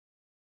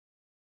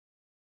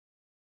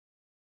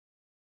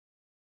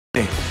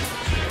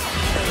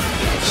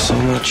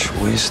much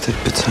wasted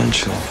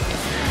potential.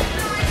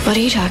 What are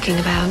you talking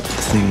about? The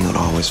thing that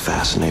always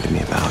fascinated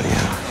me about you.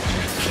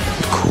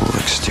 The cool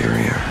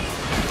exterior,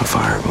 the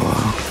fire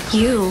below.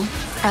 You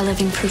are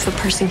living proof a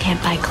person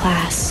can't buy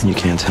class. You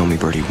can't tell me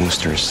Bertie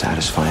Wooster is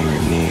satisfying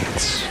your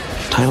needs.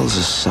 Titles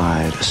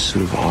aside, a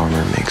suit of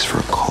armor makes for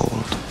a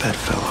cold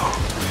bedfellow.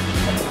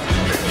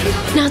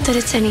 Not that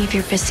it's any of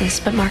your business,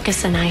 but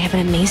Marcus and I have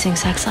an amazing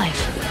sex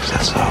life. Is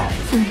that so?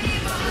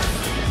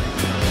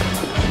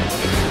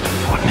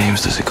 What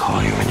names does he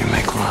call you when you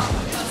make love?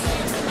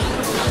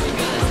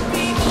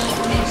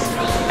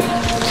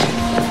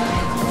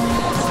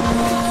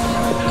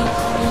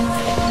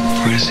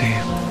 Where does he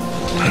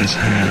put his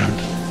hand?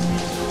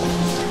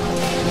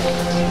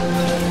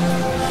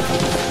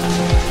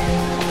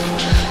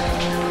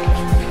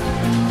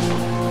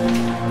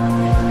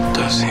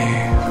 Does he?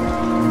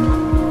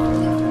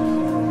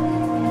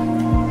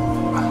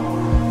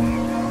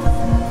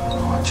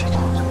 What she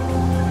goes?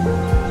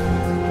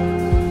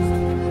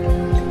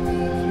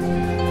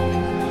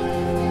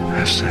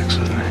 Have sex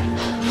with me.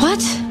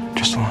 What?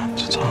 Just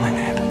once. It's all I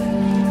need.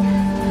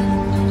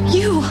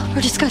 You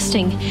are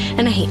disgusting,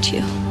 and I hate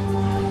you.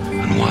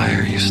 And why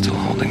are you still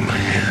holding my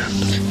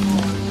hand?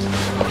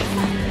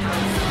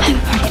 I'm a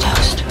party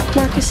toast.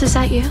 Marcus, is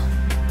that you?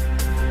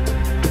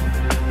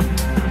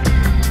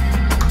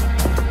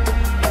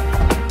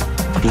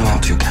 Blow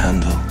out your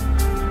candle.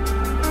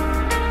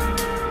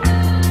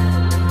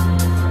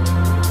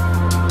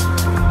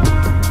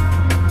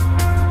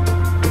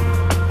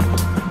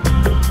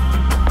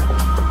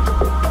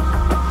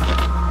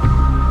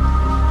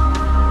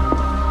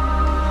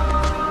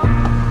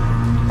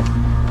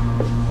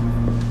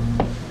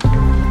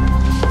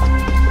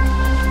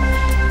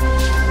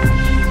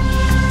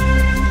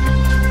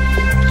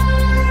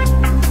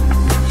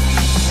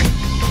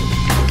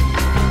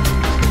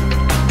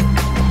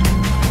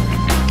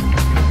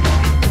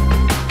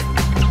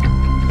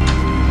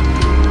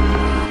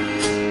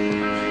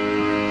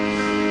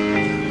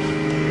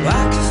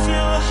 I could feel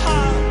a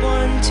hot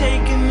one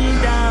taking me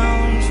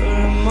down. For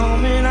a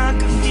moment I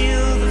could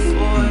feel the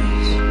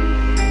force,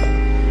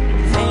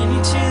 veiny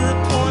to the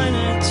point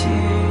of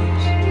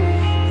tears,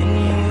 and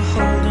you were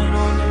holding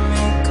on to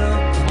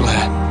makeup.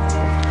 Blair.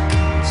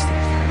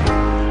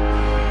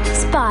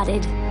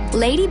 Spotted.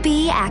 Lady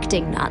B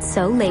acting not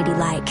so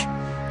ladylike.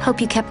 Hope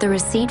you kept the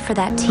receipt for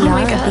that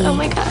tiara. Oh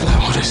my god. Blair,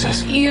 what is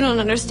this? You don't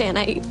understand.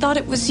 I thought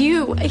it was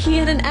you. He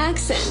had an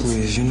accent.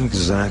 Please, you knew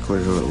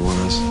exactly who it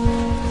was.